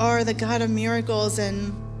you are the God of miracles,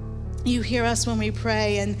 and you hear us when we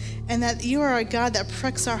pray, and that you are a God that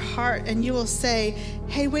pricks our heart, and you will say,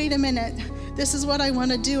 hey, wait a minute, this is what I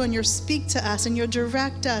want to do, and you'll speak to us, and you'll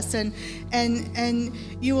direct us, and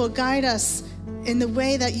you will guide us in the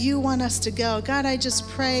way that you want us to go. God, I just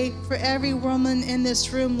pray for every woman in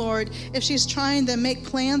this room, Lord. If she's trying to make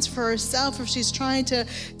plans for herself, if she's trying to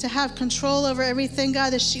have control over everything,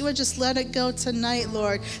 God, that she would just let it go tonight,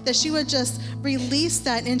 Lord. That she would just release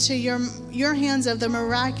that into your hands of the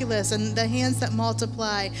miraculous and the hands that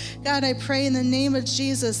multiply. God, I pray in the name of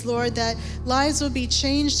Jesus, Lord, that lives will be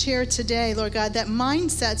changed here today, Lord God, that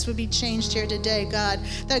mindsets would be changed here today, God,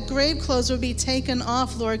 that grave clothes would be taken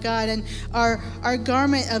off, Lord God, and our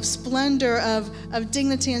garment of splendor, of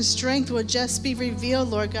dignity and strength would just be revealed,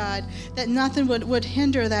 Lord God, that nothing would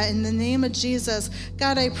hinder that in the name of Jesus.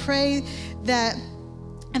 God, I pray that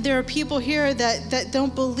there are people here that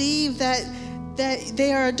don't believe that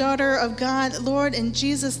they are a daughter of God. Lord, in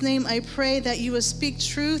Jesus' name, I pray that you would speak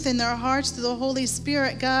truth in their hearts through the Holy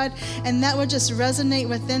Spirit, God, and that would just resonate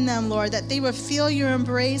within them, Lord, that they would feel your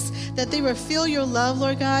embrace, that they would feel your love,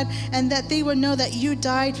 Lord God, and that they would know that you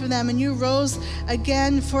died for them and you rose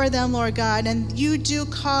again for them, Lord God, and you do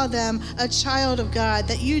call them a child of God,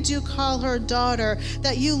 that you do call her daughter,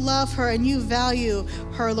 that you love her and you value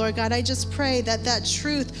her, Lord God. I just pray that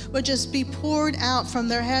truth would just be poured out from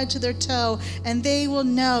their head to their toe, and they will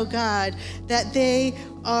know, God, that they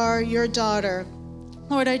are your daughter.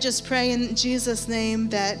 Lord, I just pray in Jesus' name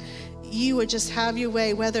that you would just have your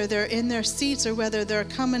way, whether they're in their seats or whether they're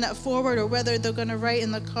coming up forward or whether they're going to write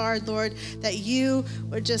in the card, Lord, that you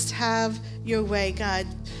would just have your way, God.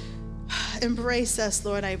 Embrace us,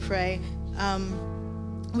 Lord, I pray.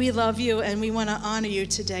 We love you and we want to honor you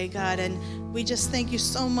today, God, and we just thank you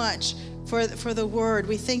so much for the word.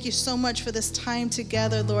 We thank you so much for this time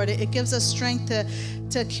together, Lord. It gives us strength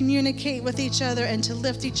to communicate with each other and to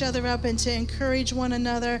lift each other up and to encourage one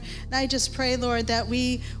another. And I just pray, Lord, that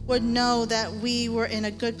we would know that we were in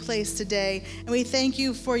a good place today. And we thank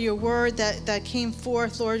you for your word that came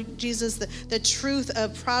forth, Lord Jesus, the truth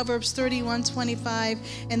of Proverbs 31:25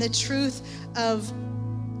 and the truth of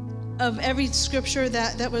every scripture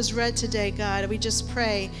that was read today, God. We just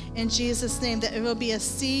pray in Jesus' name that it will be a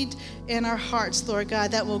seed in our hearts, Lord God,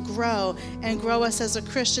 that will grow and grow us as a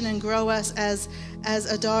Christian and grow us as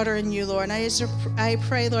as a daughter in you, Lord. And I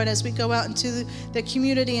pray, Lord, as we go out into the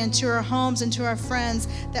community, into our homes, into our friends,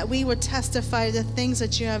 that we would testify to the things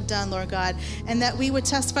that you have done, Lord God, and that we would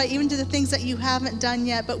testify even to the things that you haven't done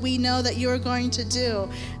yet, but we know that you are going to do.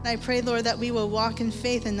 And I pray, Lord, that we will walk in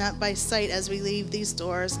faith and not by sight as we leave these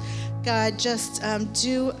doors. God, just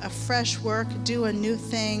do a fresh work, do a new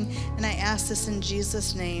thing, and I ask this in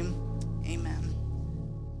Jesus' name.